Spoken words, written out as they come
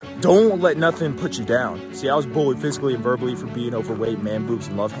don't let nothing put you down. See, I was bullied physically and verbally for being overweight, man boobs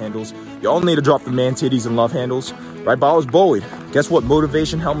and love handles. Y'all need to drop the man titties and love handles, right? But I was bullied. Guess what?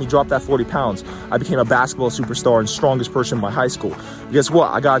 Motivation helped me drop that 40 pounds. I became a basketball superstar and strongest person in my high school. Guess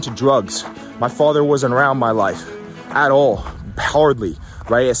what? I got into drugs. My father wasn't around my life at all, hardly,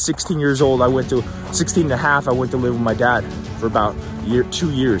 right? At 16 years old, 16 and a half, I went to live with my dad for about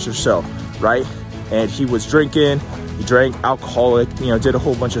 2 years or so, right? And he was drinking. He drank, alcoholic, did a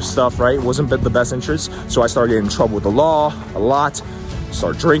whole bunch of stuff, right? It wasn't the best interest. So I started getting in trouble with the law a lot.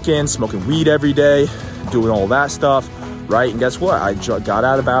 Started drinking, smoking weed every day, doing all that stuff, right? And guess what? I got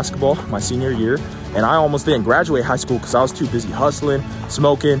out of basketball my senior year, and I almost didn't graduate high school because I was too busy hustling,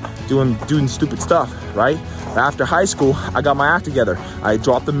 smoking, doing stupid stuff, right? But after high school, I got my act together. I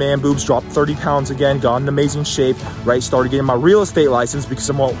dropped the man boobs, dropped 30 pounds again, got in amazing shape, right? Started getting my real estate license because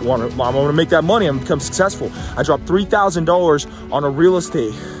I want to make that money and become successful. I dropped $3,000 on a real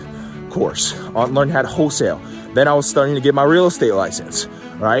estate course, on learning how to wholesale. Then I was starting to get my real estate license,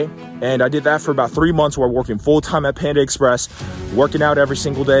 right? And I did that for about 3 months where I'm working full-time at Panda Express, working out every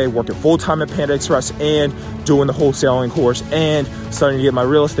single day, working full-time at Panda Express, and doing the wholesaling course, and starting to get my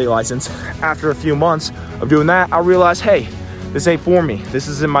real estate license. After a few months of doing that, I realized, hey, this ain't for me. This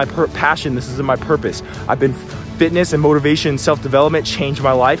isn't my passion. This isn't my purpose. Fitness and motivation and self-development changed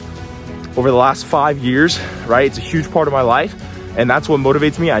my life over the last 5 years, right? It's a huge part of my life, and that's what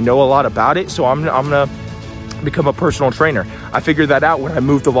motivates me. I know a lot about it, so I'm gonna become a personal trainer. I figured that out when I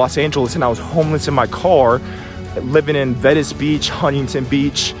moved to Los Angeles and I was homeless in my car, living in Venice Beach, Huntington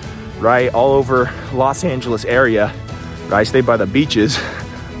Beach, right? All over Los Angeles area, right? I stayed by the beaches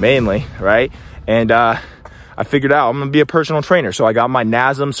mainly, right? And I figured out I'm gonna be a personal trainer. So I got my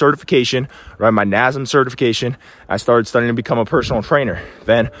NASM certification, right? My NASM certification. I started studying to become a personal trainer.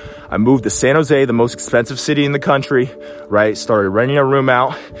 Then I moved to San Jose, the most expensive city in the country, right? Started renting a room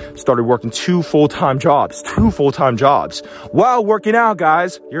out, started working two full-time jobs while working out,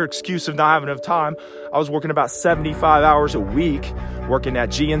 guys. Your excuse of not having enough time. I was working about 75 hours a week, working at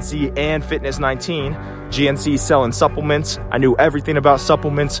GNC and Fitness 19. GNC selling supplements. I knew everything about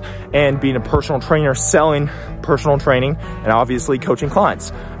supplements and being a personal trainer, selling personal training, and obviously coaching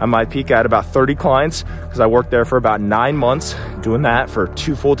clients. At my peak, I had about 30 clients because I worked there for about 9 months doing that for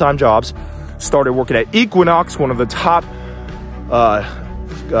 2 full-time jobs. Started working at Equinox, one of the top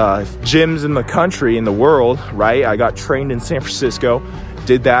gyms in the country, in the world, right? I got trained in San Francisco,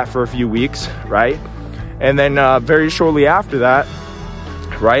 did that for a few weeks, right? And then very shortly after that,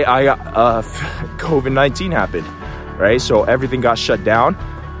 right, I got COVID-19 happened, right? So everything got shut down.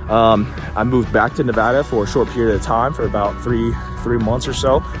 I moved back to Nevada for a short period of time, for about three months or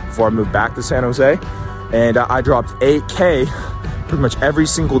so, before I moved back to San Jose. And I dropped $8K, pretty much every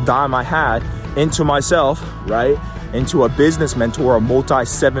single dime I had, into myself, right? Into a business mentor, a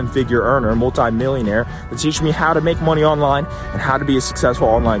multi-7-figure earner, multi-millionaire, to teach me how to make money online and how to be a successful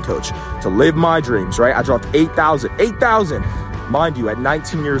online coach, to live my dreams, right? I dropped $8,000, mind you, at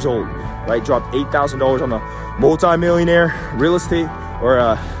 19 years old, right? Dropped $8,000 on a multi-millionaire real estate or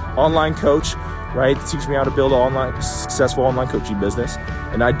online coach, right? To teach me how to build a successful online coaching business.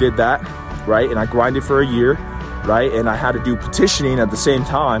 And I did that, right? And I grinded for a year, right? And I had to do petitioning at the same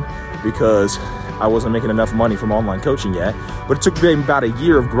time because I wasn't making enough money from online coaching yet. But it took me about a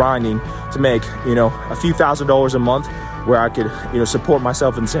year of grinding to make, a few $1,000s a month where I could, support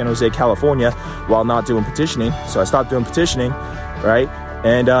myself in San Jose, California while not doing petitioning. So I stopped doing petitioning, right?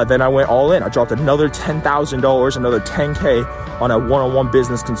 And then I went all in. I dropped another $10,000, another 10K on a one-on-one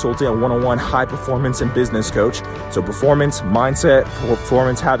business consultant, a one-on-one high performance and business coach. So performance, mindset,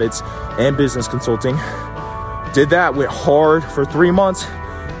 performance habits, and business consulting. Did that, went hard for 3 months,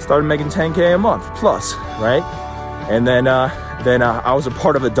 started making 10K a month plus, right? And then I was a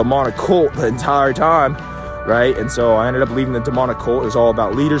part of a demonic cult the entire time, right? And so I ended up leaving the demonic cult. It was all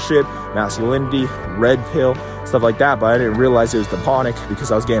about leadership, masculinity, red pill, stuff like that. But I didn't realize it was demonic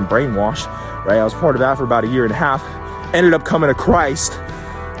because I was getting brainwashed, right? I was part of that for about a year and a half. Ended up coming to Christ,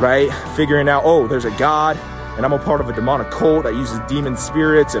 right? Figuring out, oh, there's a God, and I'm a part of a demonic cult that uses demon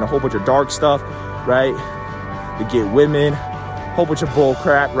spirits and a whole bunch of dark stuff, right? To get women, a whole bunch of bull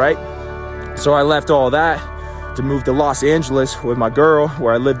crap, right? So I left all that to move to Los Angeles with my girl,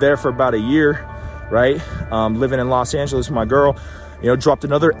 where I lived there for about a year, right? Living in Los Angeles with my girl, dropped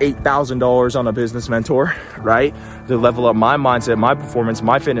another $8,000 on a business mentor, right? To level up my mindset, my performance,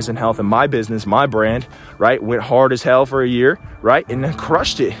 my fitness and health, and my business, my brand, right? Went hard as hell for a year, right? And then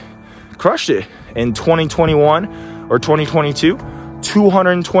crushed it in 2021 or 2022,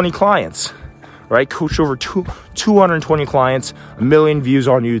 220 clients, right? Coached over 220 clients, 1 million views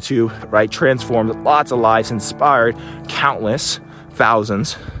on YouTube, right? Transformed lots of lives, inspired countless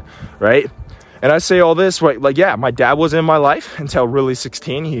thousands, right? And I say all this, right? Like, yeah, my dad was in my life until really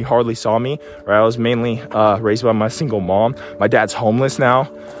 16. He hardly saw me, right? I was mainly raised by my single mom. My dad's homeless now.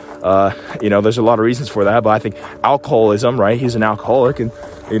 You know, there's a lot of reasons for that, but I think alcoholism, right? He's an alcoholic, and,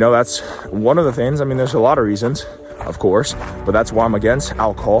 you know, that's one of the things. I mean, there's a lot of reasons, of course, but that's why I'm against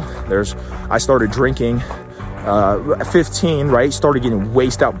alcohol. I started drinking at 15, right? Started getting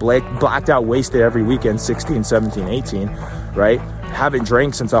blacked out, wasted every weekend, 16, 17, 18, right? Haven't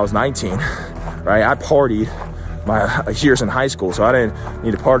drank since I was 19, right? I partied my years in high school, so I didn't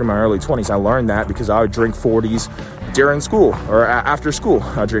need to party in my early 20s. I learned that because I would drink 40s during school or after school.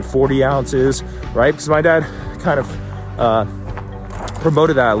 I drink 40 ounces, right? Because my dad kind of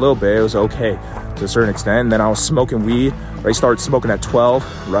promoted that a little bit. It was okay to a certain extent. And then I was smoking weed, right? Started smoking at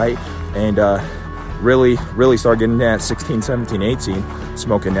 12, right? And really started getting into at 16, 17, 18,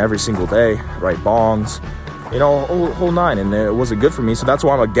 smoking every single day, right? Bongs, you know, whole nine. And it wasn't good for me. So that's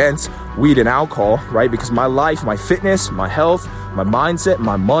why I'm against weed and alcohol, right? Because my life, my fitness, my health, my mindset,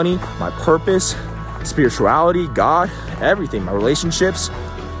 my money, my purpose, spirituality, God, everything, my relationships,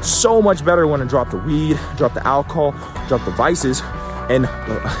 so much better when I drop the weed, drop the alcohol, drop the vices. And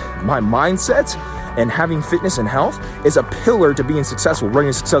my mindset and having fitness and health is a pillar to being successful, running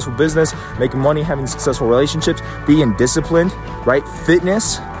a successful business, making money, having successful relationships, being disciplined, right?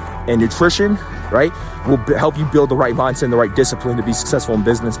 Fitness and nutrition, right, will help you build the right mindset and the right discipline to be successful in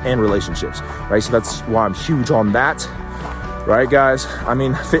business and relationships, right? So that's why I'm huge on that, right, guys? I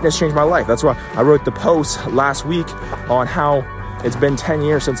mean, fitness changed my life. That's why I wrote the post last week on how it's been 10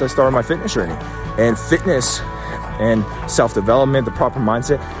 years since I started my fitness journey. And fitness and self-development, the proper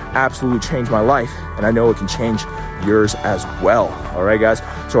mindset, absolutely changed my life. And I know it can change yours as well. All right, guys?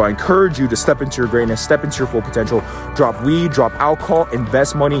 So I encourage you to step into your greatness, step into your full potential, drop weed, drop alcohol,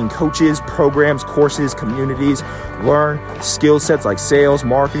 invest money in coaches, programs, courses, communities, learn skill sets like sales,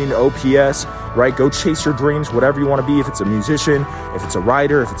 marketing, OPS, right? Go chase your dreams, whatever you want to be. If it's a musician, if it's a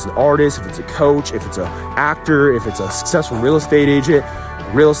writer, if it's an artist, if it's a coach, if it's an actor, if it's a successful real estate agent,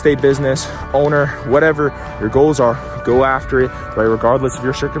 real estate business owner, whatever your goals are, go after it, right? Regardless of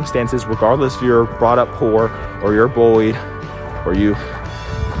your circumstances, regardless if you're brought up poor or you're bullied or you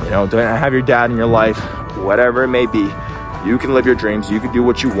know, don't have your dad in your life, whatever it may be, you can live your dreams. You can do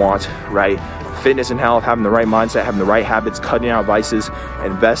what you want, right? Fitness and health, having the right mindset, having the right habits, cutting out vices,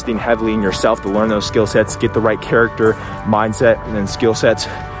 investing heavily in yourself to learn those skill sets, get the right character, mindset, and then skill sets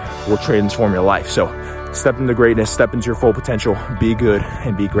will transform your life. So step into greatness, step into your full potential, be good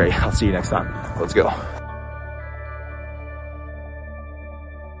and be great. I'll see you next time. Let's go.